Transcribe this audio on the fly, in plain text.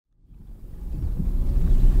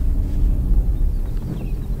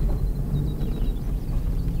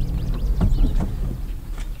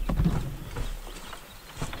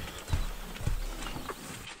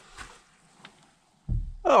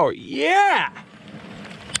Oh yeah!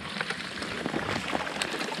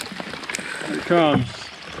 Here it comes.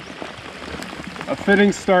 A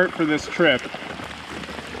fitting start for this trip.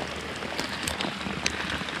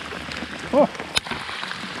 Oh.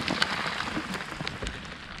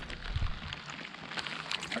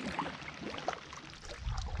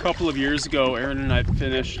 A couple of years ago, Aaron and I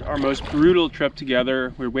finished our most brutal trip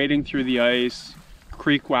together. We were wading through the ice,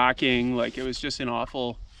 creek whacking, like it was just an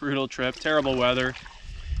awful, brutal trip, terrible weather.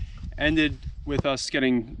 Ended with us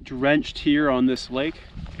getting drenched here on this lake,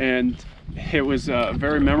 and it was a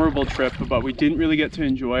very memorable trip, but we didn't really get to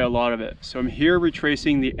enjoy a lot of it. So I'm here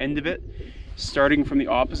retracing the end of it, starting from the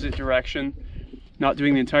opposite direction, not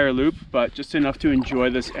doing the entire loop, but just enough to enjoy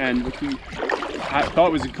this end, which we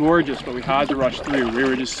thought was gorgeous, but we had to rush through. We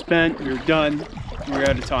were just spent, we were done, and we were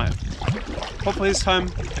out of time. Hopefully this time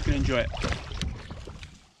I can enjoy it.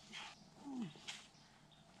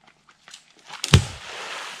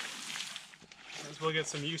 Might as well get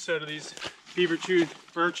some use out of these beaver-chewed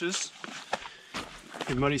birches.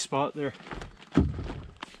 Good muddy spot there.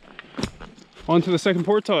 On to the second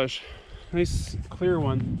portage. Nice clear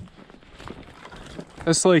one.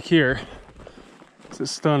 This lake here, it's a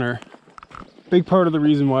stunner. Big part of the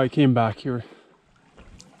reason why I came back here.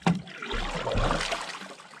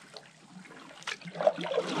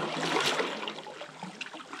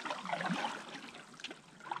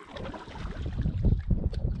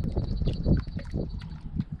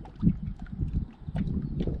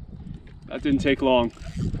 That didn't take long.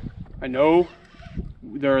 I know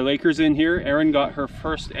there are lakers in here. Erin got her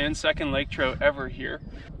first and second lake trout ever here.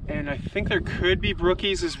 And I think there could be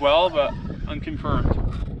brookies as well, but unconfirmed.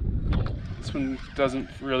 This one doesn't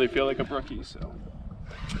really feel like a brookie, so.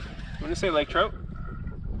 I'm gonna say lake trout.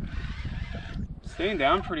 Staying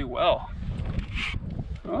down pretty well.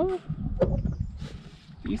 Oh,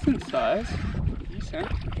 decent size, decent.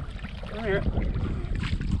 Come here. There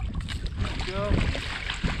we go.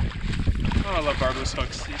 Oh, I love barbless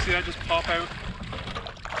hooks. You see that just pop out?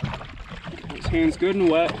 Keep those hands good and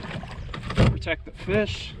wet. Protect the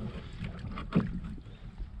fish.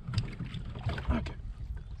 Okay.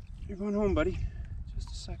 You're going home, buddy. Just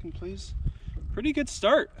a second, please. Pretty good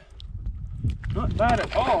start. Not bad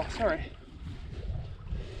at all, sorry.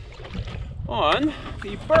 On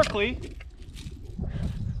the Berkeley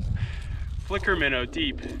flicker minnow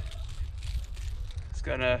deep. It's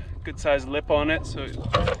got a good sized lip on it, so it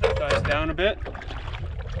dies down a bit.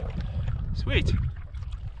 Sweet.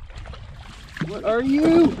 What are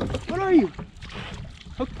you? What are you?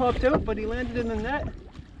 Hook popped out, but he landed in the net.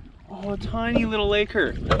 Oh, a tiny little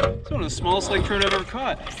laker. It's one of the smallest lake trout I've ever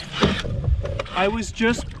caught. I was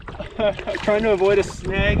just trying to avoid a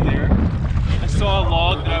snag there. I saw a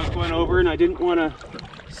log that I was going over and I didn't want to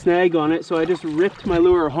snag on it, so I just ripped my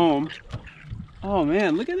lure home. Oh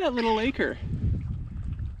man, look at that little laker.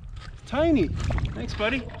 Tiny. Thanks,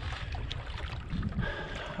 buddy.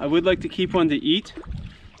 I would like to keep one to eat,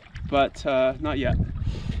 but not yet.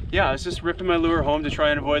 Yeah, I was just ripping my lure home to try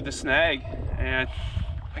and avoid the snag, and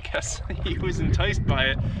I guess he was enticed by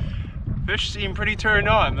it. Fish seem pretty turned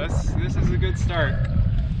on. This is a good start.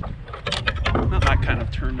 Not that kind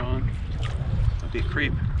of turned on. That'd be a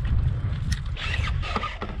creep.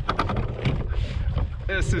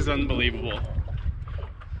 This is unbelievable.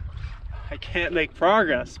 I can't make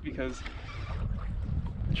progress because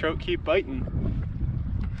the trout keep biting.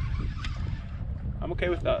 I'm okay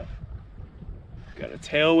with that. Got a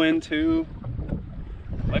tailwind too.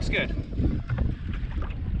 Life's good.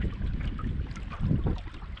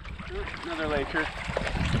 Another laker.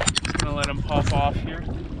 Just gonna let him pop off here.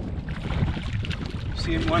 You've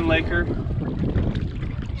seen one laker.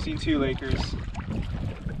 You've seen two lakers.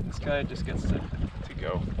 This guy just gets to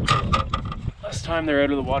go. Less time they're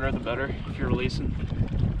out of the water, the better if you're releasing.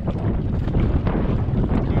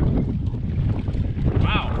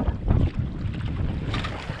 Wow.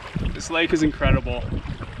 This lake is incredible.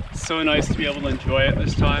 It's so nice to be able to enjoy it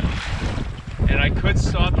this time. And I could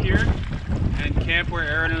stop here and camp where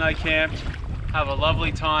Aaron and I camped, have a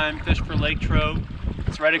lovely time, fish for lake trout.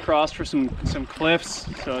 It's right across for some cliffs,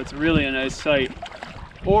 so it's really a nice sight.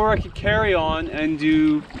 Or I could carry on and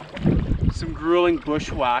do some grueling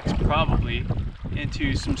bushwhacks, probably,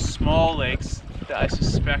 into some small lakes that I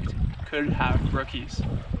suspect could have brookies.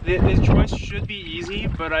 The choice should be easy,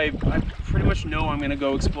 but I pretty much know I'm gonna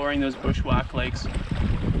go exploring those bushwhack lakes.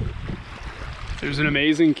 There's an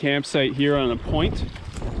amazing campsite here on a point.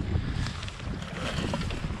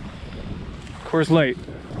 Coors Light.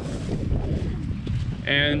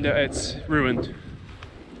 And it's ruined.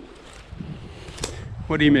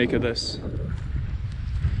 What do you make of this?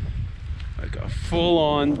 Like a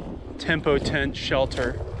full-on tempo tent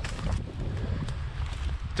shelter.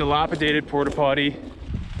 Dilapidated porta potty.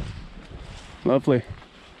 Lovely.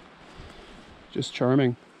 Just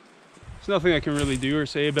charming. There's nothing I can really do or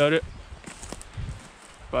say about it,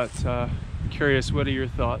 but curious, what are your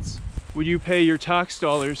thoughts? Would you pay your tax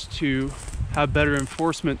dollars to have better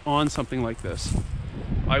enforcement on something like this?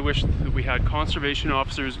 I wish that we had conservation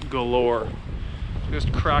officers galore,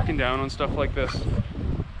 just cracking down on stuff like this.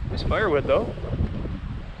 There's firewood though.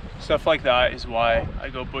 Stuff like that is why I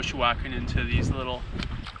go bushwhacking into these little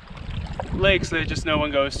lakes that just no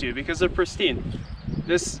one goes to, because they're pristine.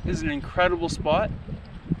 This is an incredible spot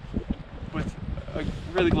with a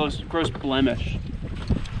really gross blemish.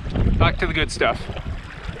 Back to the good stuff.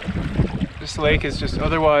 This lake is just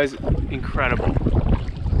otherwise incredible.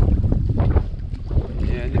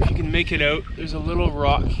 And if you can make it out, there's a little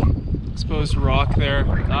rock, exposed rock there.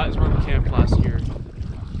 That is where we camped last year.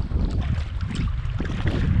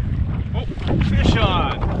 Oh, fish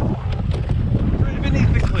on! Right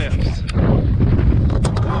beneath the cliffs.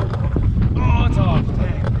 Oh, it's off.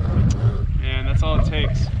 Dang. Man, that's all it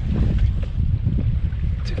takes.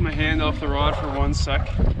 Took my hand off the rod for 1 sec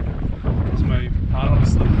as my paddle was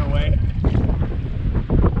slipping away.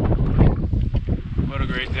 What a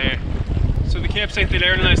great day. So the campsite that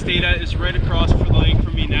Aaron and I stayed at is right across from the lake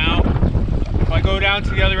from me now. If I go down to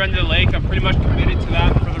the other end of the lake, I'm pretty much committed to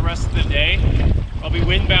that for the rest of the day. I'll be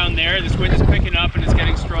windbound there. This wind is picking up and it's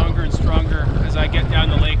getting stronger and stronger as I get down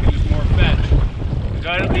the lake and there's more fetch. We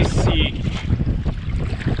gotta at least see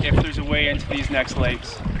if there's a way into these next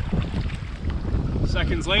lakes.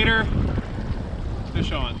 Seconds later,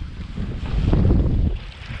 fish on.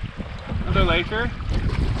 Another laker,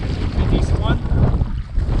 a decent one.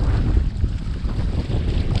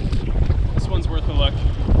 This one's worth a look.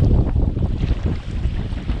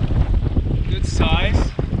 Good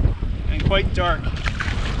size and quite dark.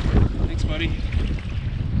 Thanks, buddy.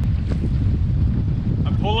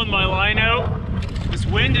 I'm pulling my line out. This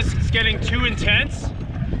wind is getting too intense.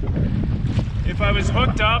 If I was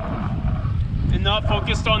hooked up and not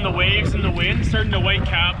focused on the waves and the wind starting to white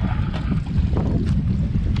cap,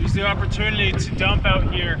 there's the opportunity to dump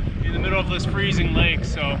out here in the middle of this freezing lake,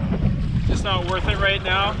 so just not worth it right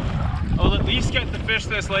now. I'll at least get the fish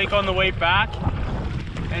this lake on the way back,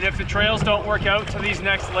 and if the trails don't work out to these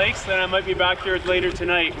next lakes, then I might be back here later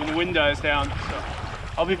tonight when the wind dies down, so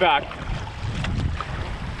I'll be back.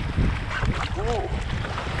 Whoa.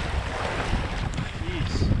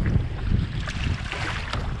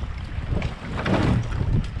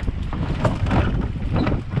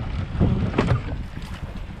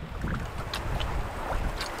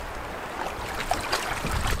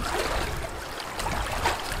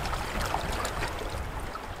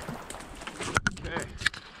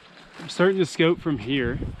 Starting to scout from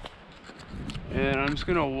here, and I'm just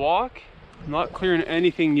gonna walk. I'm not clearing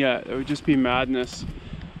anything yet. It would just be madness.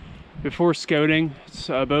 Before scouting, it's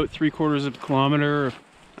about 3/4 of a kilometer, or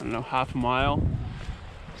I don't know, half a mile.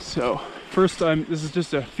 So first time, this is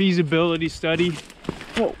just a feasibility study.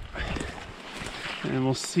 Whoa. And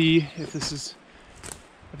we'll see if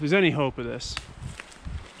there's any hope of this.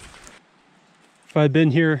 If I'd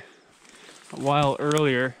been here a while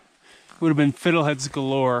earlier, it would have been fiddleheads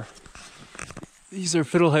galore. These are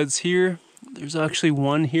fiddleheads here. There's actually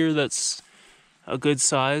one here that's a good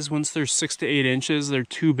size. Once they're 6 to 8 inches, they're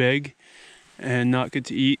too big and not good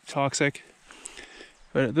to eat, toxic.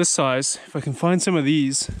 But at this size, if I can find some of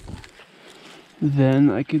these, then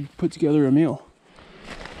I could put together a meal.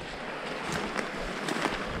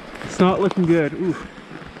 It's not looking good. Ooh.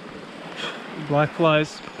 Black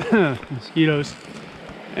flies, mosquitoes,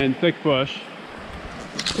 and thick bush.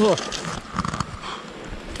 Oh.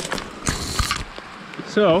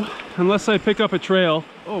 So, unless I pick up a trail,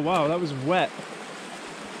 oh wow, that was wet.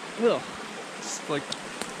 Ugh. It's like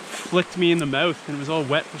flicked me in the mouth and it was all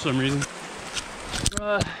wet for some reason.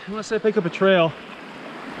 Unless I pick up a trail,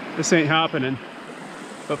 this ain't happening.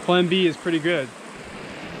 But plan B is pretty good.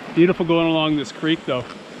 Beautiful going along this creek though.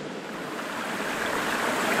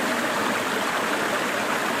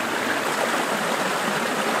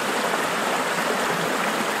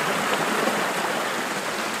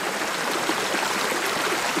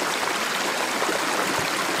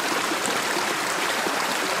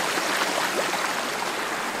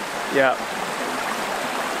 Yeah,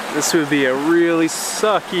 this would be a really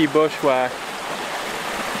sucky bushwhack.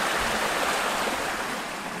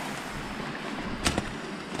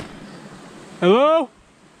 Hello?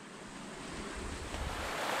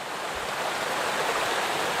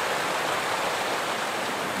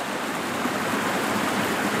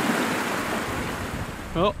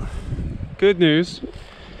 Well, good news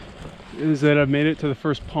is that I've made it to the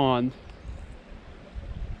first pond.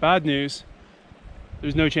 Bad news,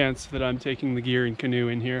 there's no chance that I'm taking the gear and canoe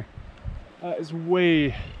in here. It's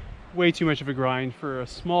way too much of a grind for a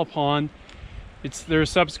small pond. There are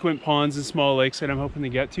subsequent ponds and small lakes that I'm hoping to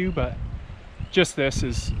get to, but just this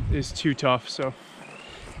is too tough. So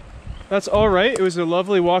that's all right. It was a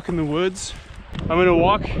lovely walk in the woods. I'm gonna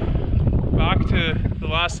walk back to the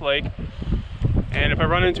last lake, and if I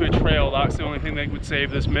run into a trail, that's the only thing that would save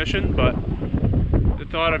this mission. But the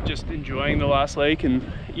thought of just enjoying the last lake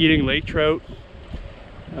and eating lake trout,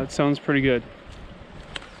 that sounds pretty good.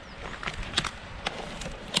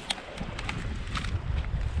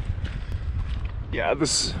 Yeah,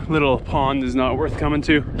 this little pond is not worth coming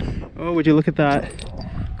to. Oh, would you look at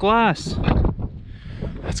that glass?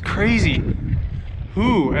 That's crazy.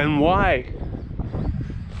 Who and why?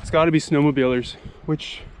 It's got to be snowmobilers,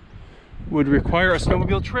 which would require a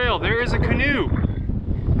snowmobile trail. There is a canoe.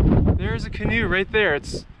 There's a canoe right there.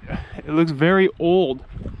 It looks very old.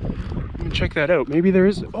 Let me check that out. Maybe there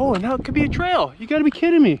is. Oh, and now it could be a trail. You got to be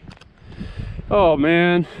kidding me. Oh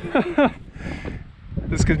man,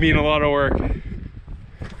 this could mean a lot of work.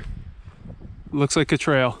 Looks like a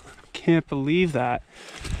trail. Can't believe that.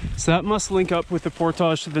 So that must link up with the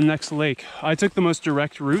portage to the next lake. I took the most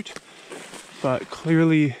direct route, but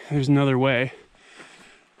clearly there's another way.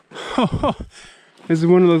 This is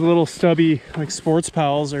one of those little stubby like sports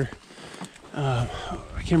pals, or I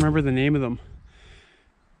can't remember the name of them.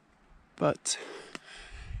 But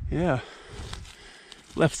yeah,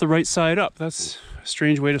 left the right side up. That's a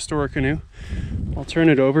strange way to store a canoe. I'll turn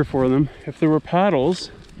it over for them. If there were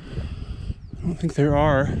paddles, I don't think there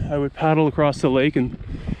are, I would paddle across the lake and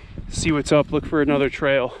see what's up, look for another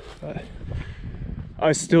trail. But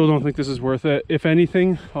I still don't think this is worth it. If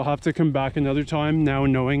anything, I'll have to come back another time now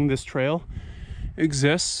knowing this trail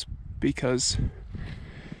exists, because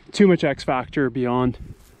too much X factor beyond.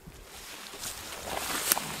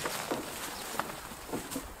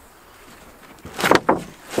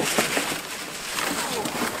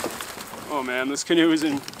 Oh man, this canoe is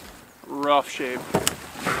in rough shape.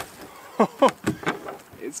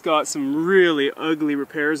 It's got some really ugly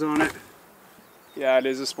repairs on it. Yeah, it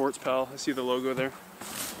is a sports pal. I see the logo there.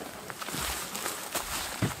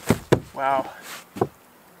 Wow.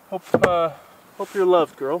 Hope you're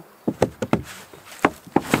loved, girl.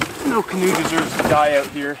 No canoe deserves to die out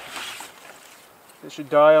here. They should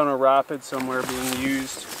die on a rapid somewhere being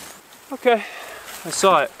used. Okay, I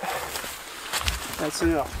saw it. That's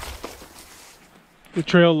enough. The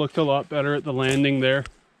trail looked a lot better at the landing there.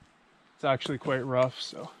 It's actually quite rough,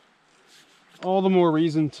 so all the more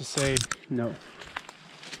reason to say no.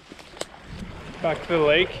 Back to the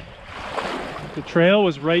lake. The trail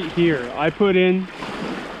was right here. I put in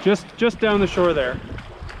just down the shore there,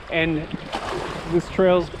 and this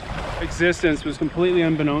trail's existence was completely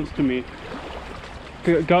unbeknownst to me.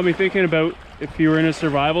 It got me thinking about, if you were in a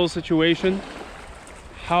survival situation,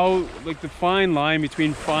 how, like, the fine line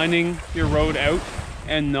between finding your road out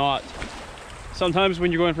and not. Sometimes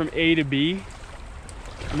when you're going from A to B,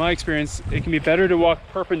 in my experience, it can be better to walk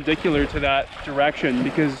perpendicular to that direction,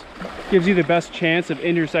 because it gives you the best chance of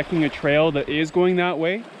intersecting a trail that is going that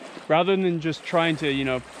way, rather than just trying to, you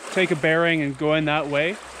know, take a bearing and go in that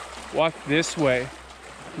way. Walk this way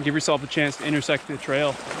and give yourself a chance to intersect the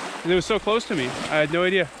trail. And it was so close to me, I had no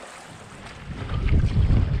idea.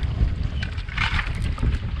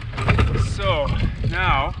 So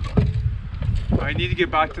now I need to get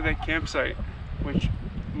back to that campsite, which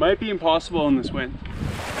might be impossible in this wind.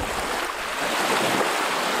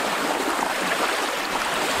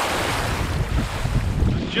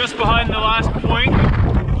 Just behind the last point.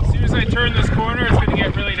 As soon as I turn this corner, it's going to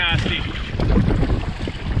get really nasty.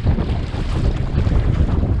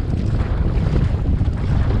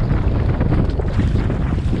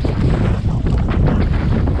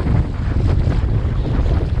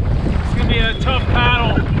 It's going to be a tough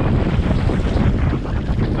paddle.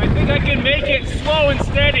 I think I can make it slow and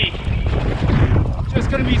steady. It's just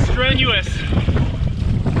going to be strenuous.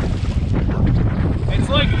 It's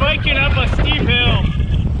like biking up a steep hill.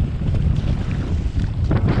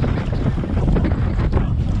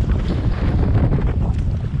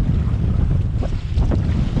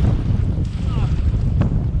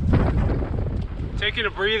 Taking a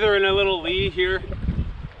breather and a little lee here.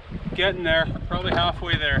 Getting there, probably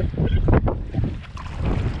halfway there.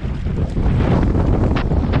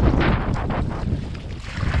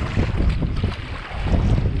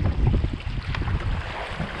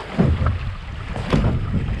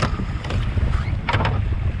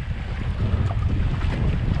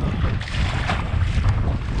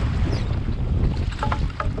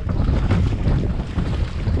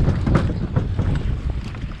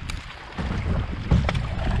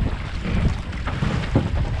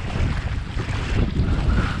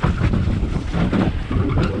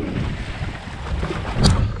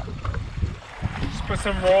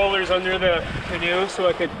 some rollers under the canoe so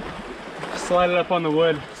I could slide it up on the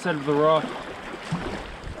wood instead of the rock.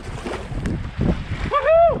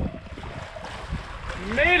 Woohoo!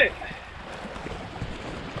 Made it!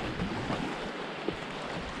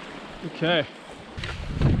 Okay.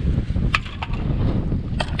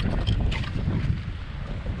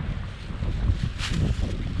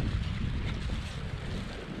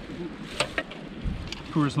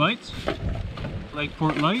 Coors Lights,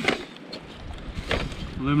 Lakeport Lights,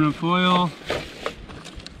 aluminum foil,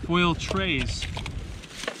 foil trays.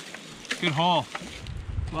 Good haul.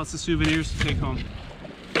 Lots of souvenirs to take home.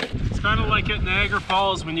 It's kind of like at Niagara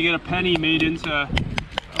Falls when you get a penny made into a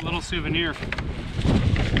little souvenir.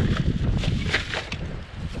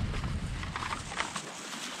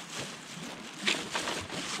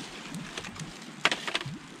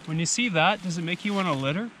 When you see that, does it make you want to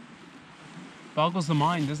litter? Boggles the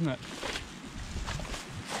mind, doesn't it?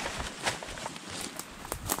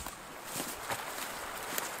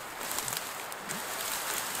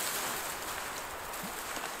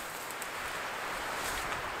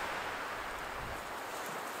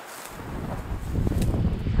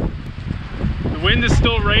 The wind is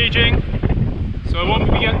still raging, so I won't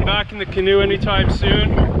be getting back in the canoe anytime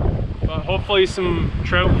soon, but hopefully some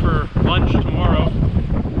trout for lunch tomorrow.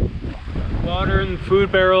 Water in the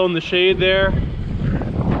food barrel in the shade there.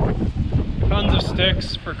 Tons of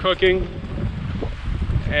sticks for cooking.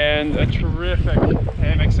 And a terrific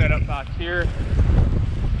hammock setup back here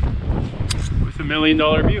with a $1 million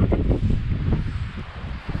view.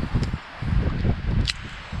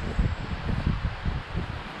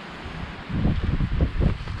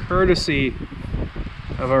 Courtesy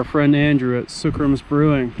of our friend Andrew at Sookram's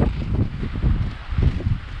Brewing.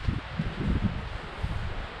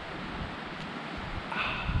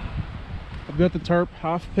 I've got the tarp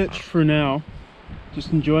half pitched for now,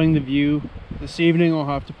 just enjoying the view. This evening I'll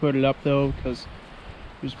have to put it up though, because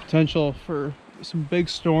there's potential for some big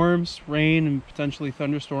storms, rain and potentially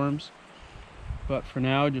thunderstorms. But for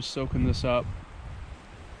now, just soaking this up.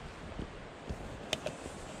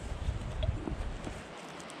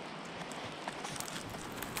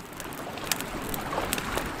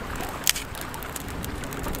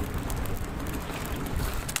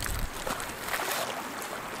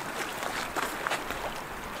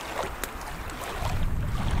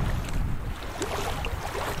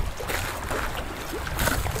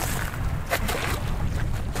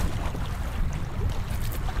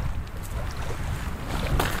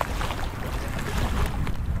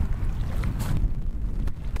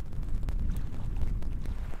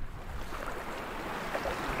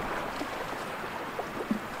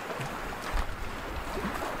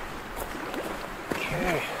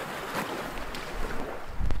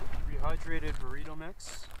 Rehydrated burrito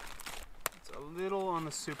mix. It's a little on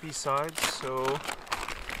the soupy side, so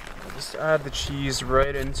I'll just add the cheese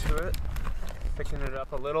right into it, thicken it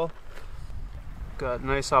up a little. Got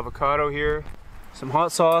nice avocado here, some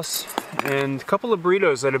hot sauce, and a couple of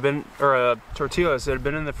burritos that have been, or tortillas that have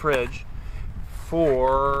been in the fridge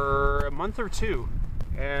for a month or two.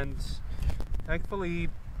 And thankfully,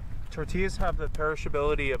 tortillas have the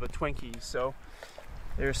perishability of a Twinkie, so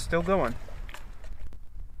they're still going.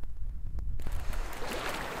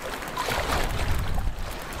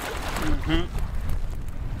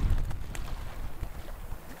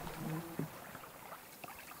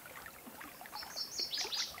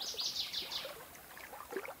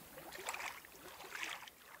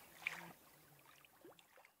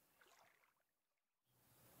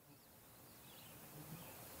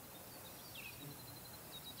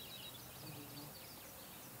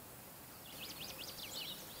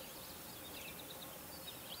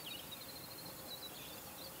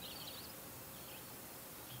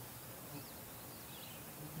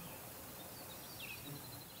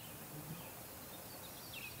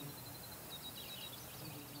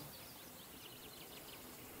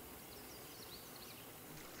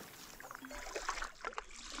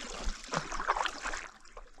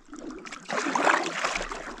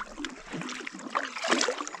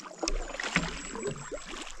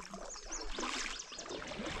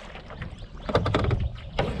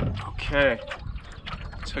 Okay,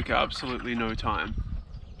 took absolutely no time.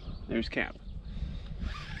 There's camp.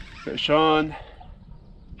 Fish on.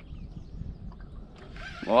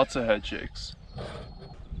 Lots of head shakes.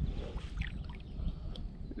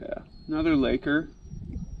 Yeah, another laker.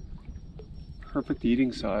 Perfect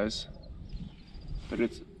eating size, but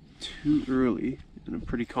it's too early, and I'm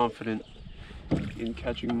pretty confident in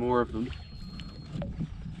catching more of them.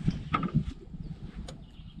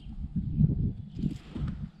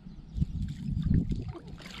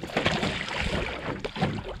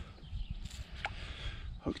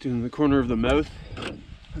 hooked in the corner of the mouth.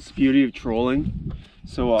 That's the beauty of trolling.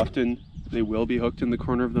 So often they will be hooked in the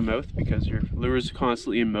corner of the mouth because your lure is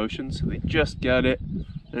constantly in motion, so they just get it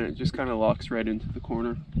and it just kind of locks right into the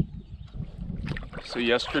corner. So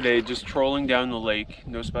yesterday, just trolling down the lake,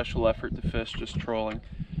 no special effort to fish, just trolling.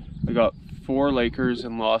 I got 4 Lakers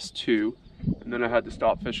and lost 2, and then I had to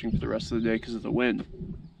stop fishing for the rest of the day because of the wind.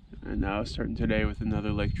 And now starting today with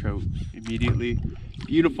another lake trout immediately.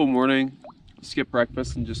 Beautiful morning. Skipped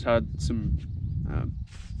breakfast and just had some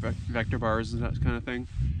vector bars and that kind of thing,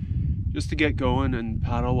 just to get going and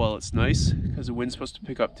paddle while it's nice, because the wind's supposed to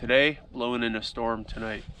pick up today, blowing in a storm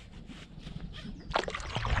tonight.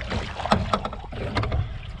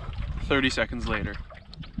 30 seconds later.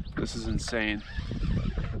 This is insane.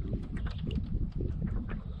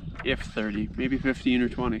 If 30, maybe 15 or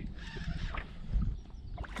 20.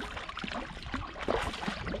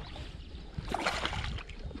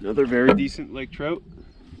 Another very decent lake trout.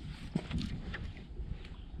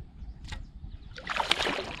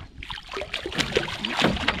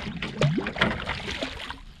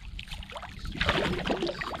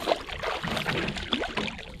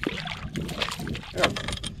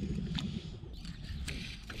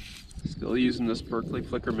 Still using this Berkeley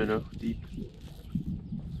flicker minnow deep.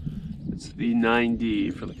 It's the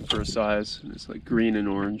 9D for looking for a size, and it's like green and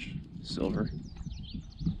orange, silver.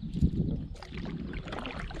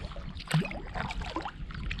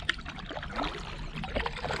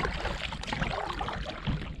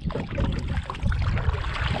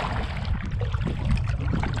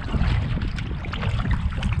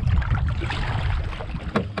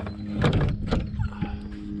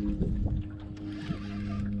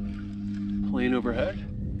 Plane overhead.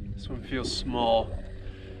 This one feels small.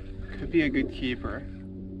 Could be a good keeper.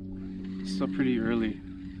 It's still pretty early.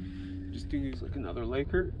 Just doing these like another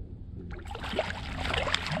Laker.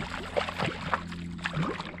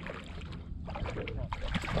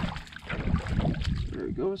 There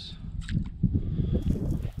he goes.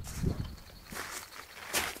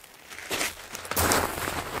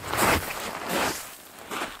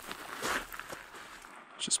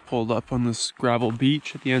 Just pulled up on this gravel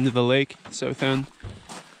beach at the end of the lake, south end.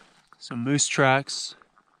 Some moose tracks.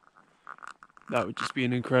 That would just be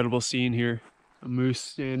an incredible scene here. A moose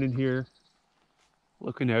standing here,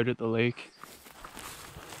 looking out at the lake.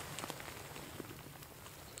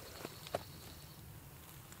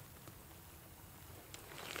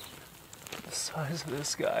 The size of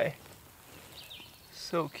this guy.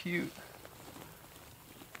 So cute.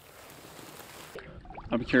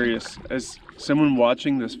 I'm curious, as someone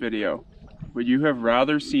watching this video, would you have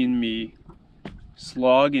rather seen me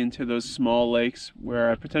slog into those small lakes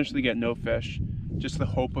where I potentially get no fish, just the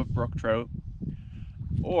hope of brook trout,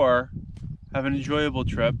 or have an enjoyable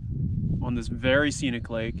trip on this very scenic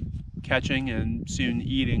lake, catching and soon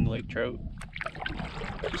eating lake trout?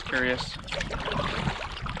 Just curious.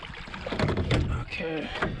 Okay,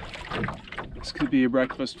 this could be a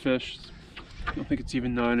breakfast fish. I don't think it's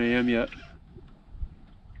even 9 a.m. yet.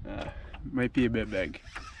 Might be a bit big.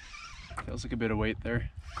 Feels like a bit of weight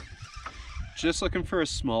there. Just looking for a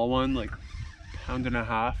small one, like 1.5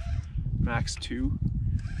 pounds, max 2.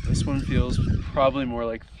 This one feels probably more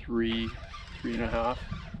like 3.5.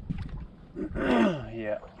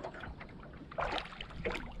 Yeah.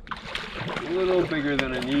 A little bigger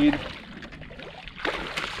than I need.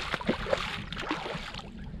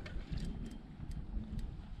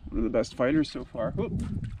 One of the best fighters so far. Whoop,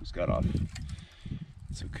 just got off.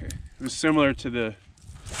 It's okay. It was similar to the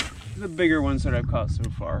bigger ones that I've caught so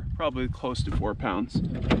far. Probably close to 4 pounds.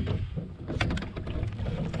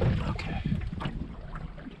 Okay.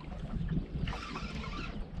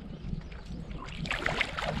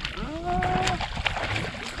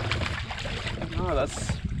 Oh,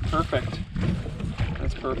 that's perfect.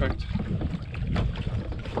 That's perfect.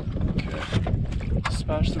 Okay.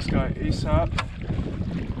 Dispatch this guy ASAP.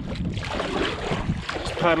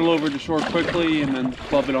 Just paddle over to shore quickly and then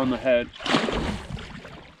club it on the head.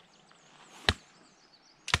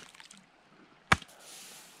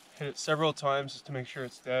 Hit it several times just to make sure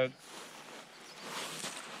it's dead.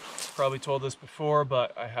 Probably told this before,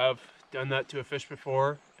 but I have done that to a fish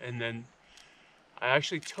before, and then I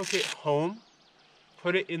actually took it home,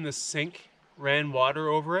 put it in the sink, ran water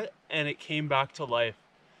over it, and it came back to life.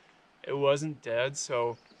 It wasn't dead,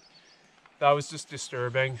 so that was just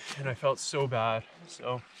disturbing, and I felt so bad.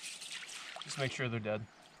 So just make sure they're dead.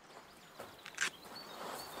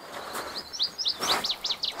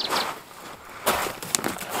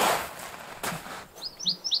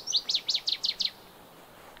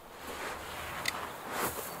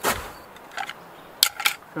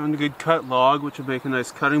 Found a good cut log, which will make a nice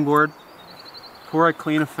cutting board. Before I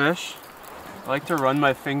clean a fish, I like to run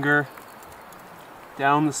my finger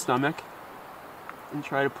down the stomach and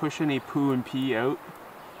try to push any poo and pee out.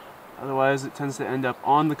 Otherwise it tends to end up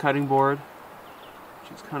on the cutting board,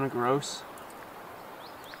 which is kind of gross.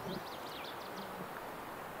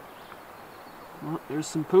 Well, there's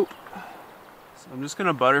some poop. So I'm just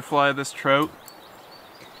gonna butterfly this trout.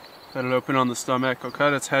 Cut it open on the stomach. I'll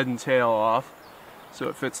cut its head and tail off so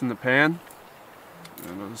it fits in the pan.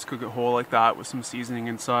 And I'll just cook it whole like that with some seasoning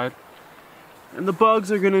inside. And the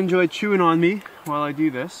bugs are gonna enjoy chewing on me while I do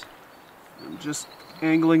this. I'm just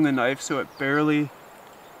angling the knife so it barely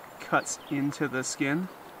cuts into the skin.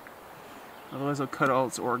 Otherwise I'll cut all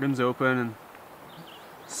its organs open and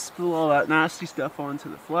spill all that nasty stuff onto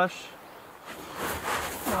the flesh.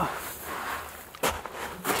 You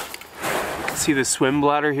can see the swim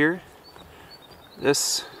bladder here.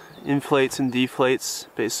 This inflates and deflates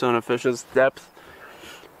based on a fish's depth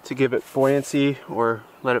to give it buoyancy or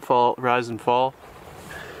let it fall, rise and fall.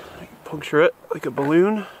 I can puncture it like a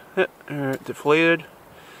balloon. It deflated.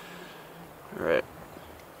 Alright.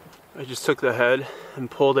 I just took the head and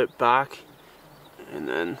pulled it back, and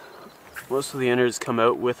then most of the innards come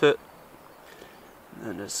out with it.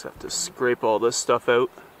 And I just have to scrape all this stuff out.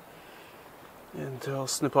 And I'll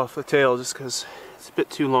snip off the tail just because it's a bit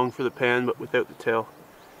too long for the pan, but without the tail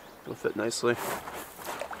it'll fit nicely.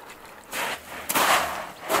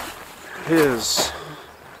 It is.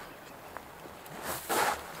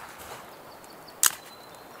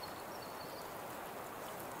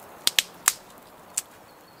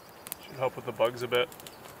 Should help with the bugs a bit.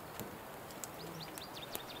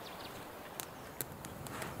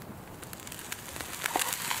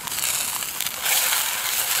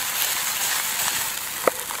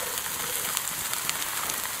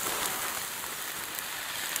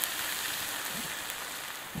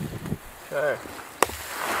 Okay.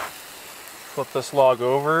 Flip this log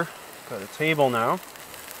over. Got a table now.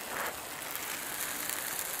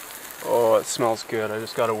 Oh, it smells good. I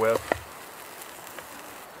just got a whiff.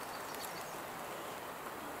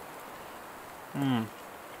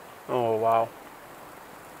 Oh, wow.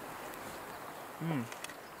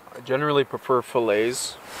 I generally prefer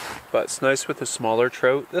fillets, but it's nice with the smaller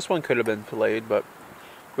trout. This one could have been filleted, but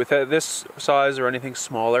with this size or anything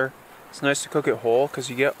smaller, it's nice to cook it whole because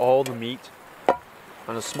you get all the meat.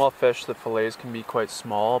 On a small fish, the fillets can be quite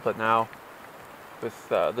small, but now with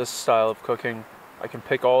this style of cooking, I can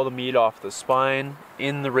pick all the meat off the spine,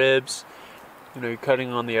 in the ribs. You know, you're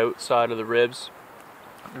cutting on the outside of the ribs,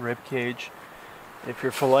 the rib cage. If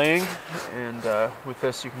you're filleting, and with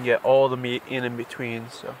this you can get all the meat in between,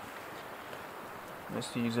 so nice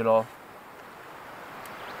to use it all.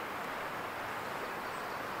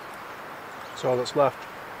 That's all that's left,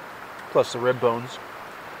 plus the rib bones,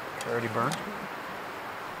 already burned.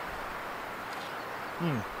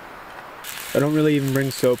 I don't really even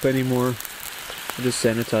bring soap anymore. I just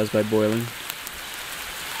sanitize by boiling.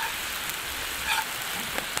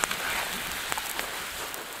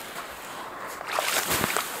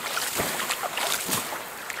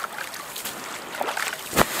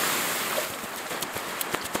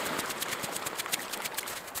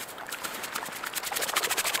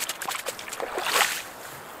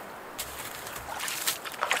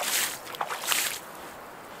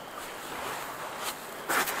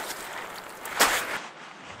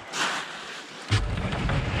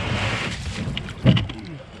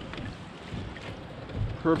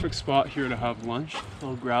 Perfect spot here to have lunch.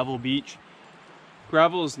 Little gravel beach.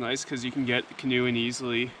 Gravel is nice because you can get the canoe in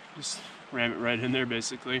easily. Just ram it right in there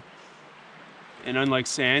basically. And unlike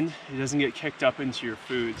sand, it doesn't get kicked up into your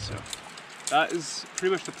food. So that is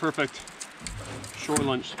pretty much the perfect shore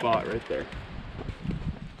lunch spot right there.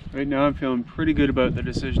 Right now I'm feeling pretty good about the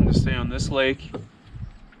decision to stay on this lake.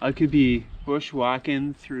 I could be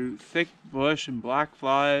bushwhacking through thick bush and black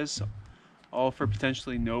flies, all for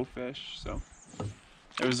potentially no fish. So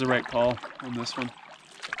it was the right call on this one.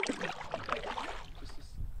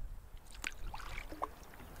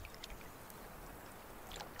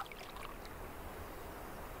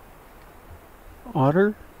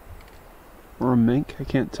 Otter or a mink? I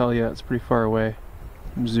can't tell yet. It's pretty far away.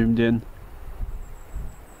 I'm zoomed in.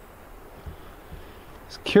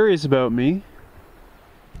 It's curious about me.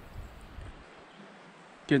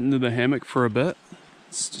 Get into the hammock for a bit.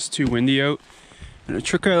 It's just too windy out. And a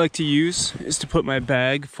trick I like to use is to put my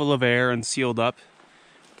bag full of air and sealed up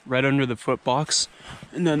right under the foot box,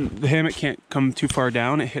 and then the hammock can't come too far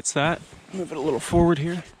down. It hits that. Move it a little forward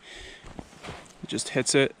here. It just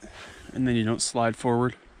hits it, and then you don't slide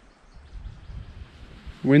forward.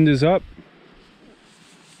 Wind is up.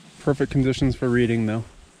 Perfect conditions for reading though.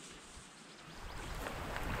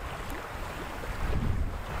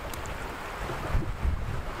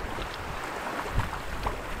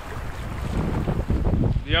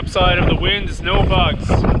 The upside of the wind is no bugs.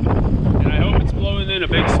 And I hope it's blowing in a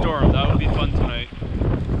big storm. That would be fun tonight.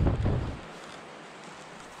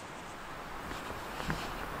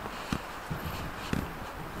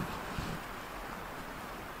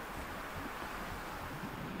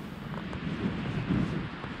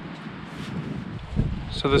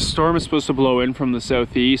 So the storm is supposed to blow in from the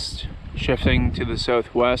southeast, shifting to the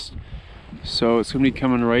southwest. So it's going to be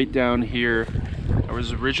coming right down here. I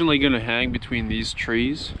was originally going to hang between these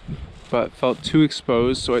trees, but felt too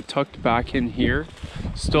exposed, so I tucked back in here.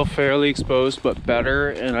 Still fairly exposed, but better,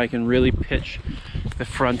 and I can really pitch the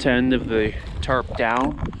front end of the tarp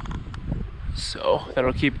down. So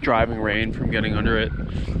that'll keep driving rain from getting under it.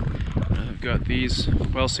 I've got these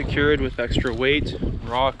well secured with extra weight,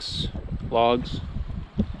 rocks, logs.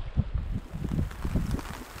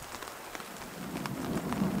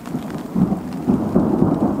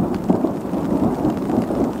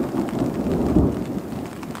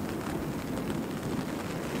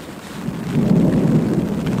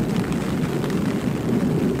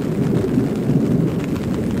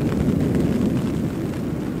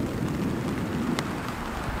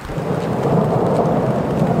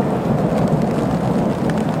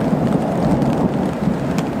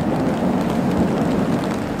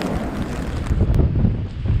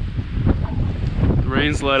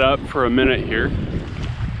 Rain's let up for a minute here.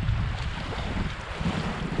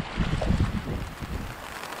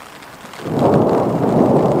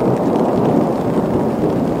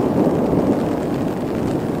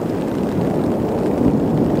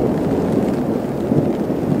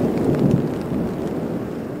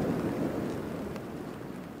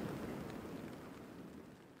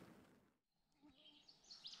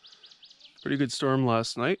 Pretty good storm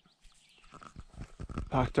last night.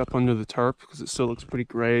 Packed up under the tarp because it still looks pretty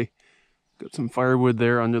gray. Got some firewood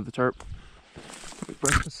there under the tarp. Quick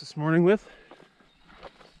breakfast this morning with.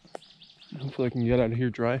 Hopefully I can get out of here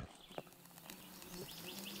dry.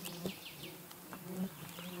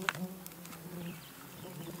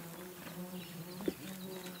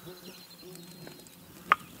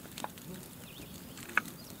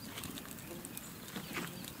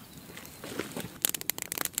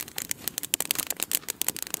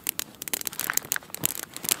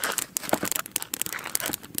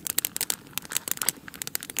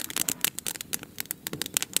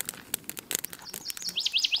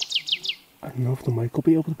 I don't know if the mic will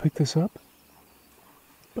be able to pick this up,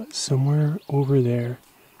 but somewhere over there,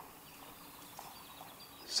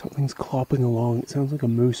 something's clopping along. It sounds like a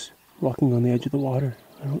moose walking on the edge of the water.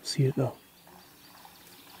 I don't see it though.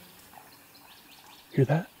 Hear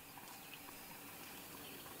that?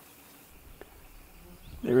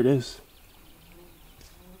 There it is.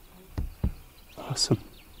 Awesome.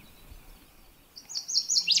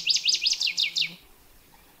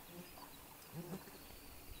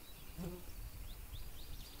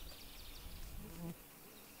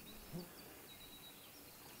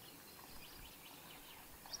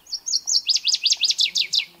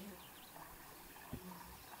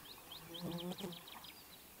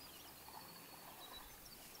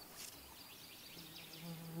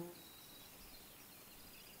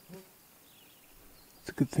 It's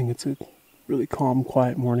a good thing it's a really calm,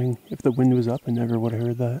 quiet morning. If the wind was up, I never would have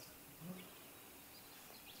heard that.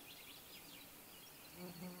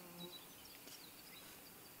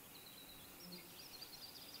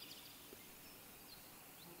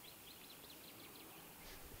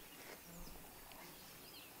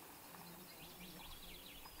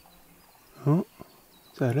 Oh,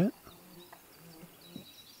 is that it?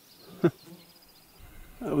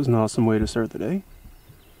 That was an awesome way to start the day.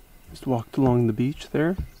 Just walked along the beach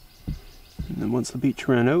there, and then once the beach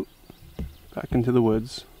ran out, back into the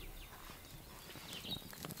woods.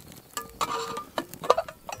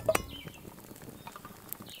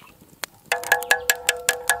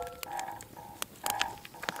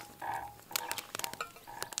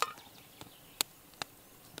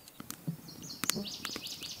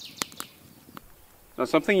 Now,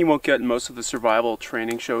 something you won't get in most of the survival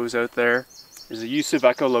training shows out there is the use of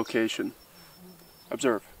echolocation.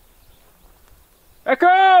 Observe.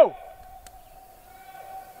 Echo!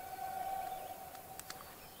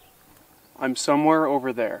 I'm somewhere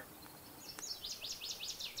over there.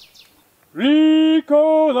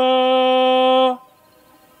 Ricola!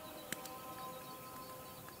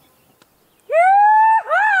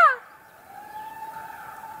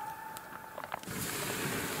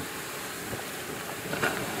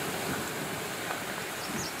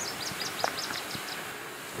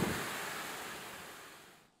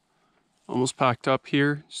 Almost packed up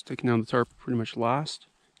here, just taking down the tarp pretty much last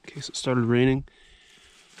in case it started raining.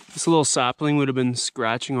 This little sapling would have been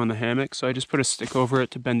scratching on the hammock, so I just put a stick over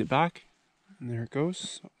it to bend it back. And there it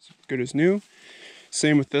goes, it's good as new.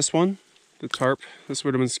 Same with this one, the tarp. This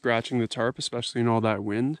would have been scratching the tarp, especially in all that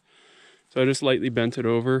wind. So I just lightly bent it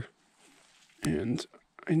over, and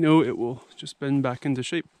I know it will just bend back into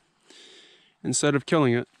shape instead of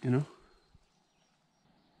killing it, you know.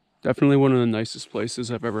 Definitely one of the nicest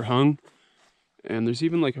places I've ever hung. And there's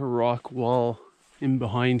even like a rock wall in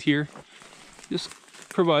behind here. Just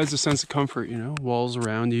provides a sense of comfort, you know, walls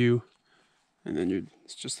around you. And then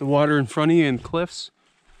it's just the water in front of you and cliffs.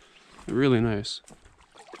 They're really nice.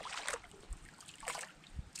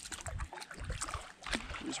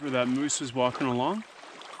 Here's where that moose was walking along.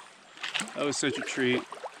 That was such a treat.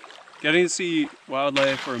 Getting to see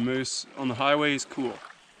wildlife or a moose on the highway is cool.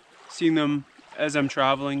 Seeing them as I'm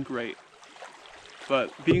traveling, great.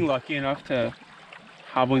 But being lucky enough to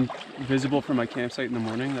have one visible from my campsite in the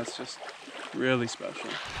morning, that's just really special.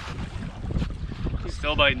 He's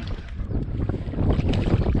still biting.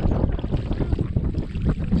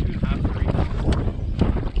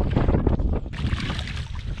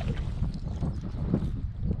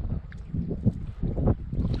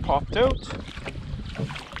 2.5, 3. Popped out.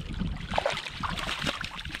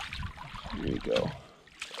 There you go.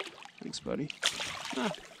 Thanks, buddy.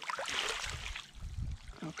 Ah.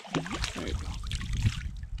 Okay, there you go.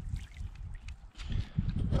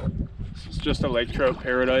 This is just a lake trout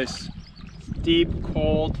paradise. It's deep,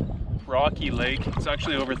 cold, rocky lake. It's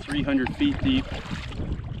actually over 300 feet deep.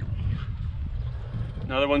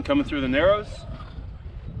 Another one coming through the narrows.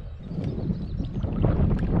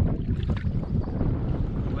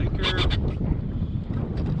 Laker.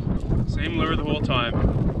 Same lure the whole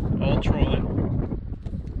time. All trolling.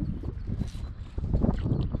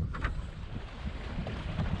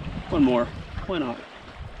 One more. Why not?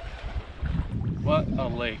 What a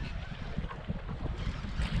lake.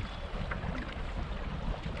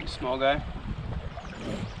 Small guy.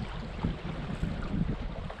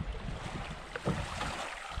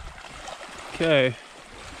 Okay.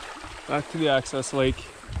 Back to the access lake.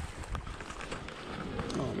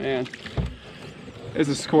 Oh man. It's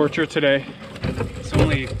a scorcher today. It's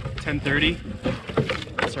only 10:30.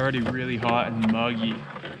 It's already really hot and muggy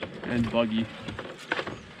and buggy.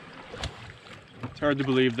 It's hard to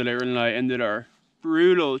believe that Aaron and I ended our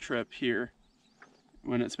brutal trip here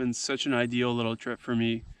when it's been such an ideal little trip for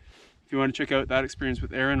me. If you want to check out that experience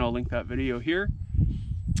with Aaron, I'll link that video here.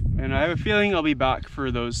 And I have a feeling I'll be back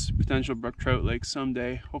for those potential brook trout lakes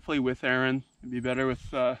someday, hopefully with Aaron. It'd be better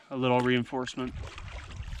with a little reinforcement.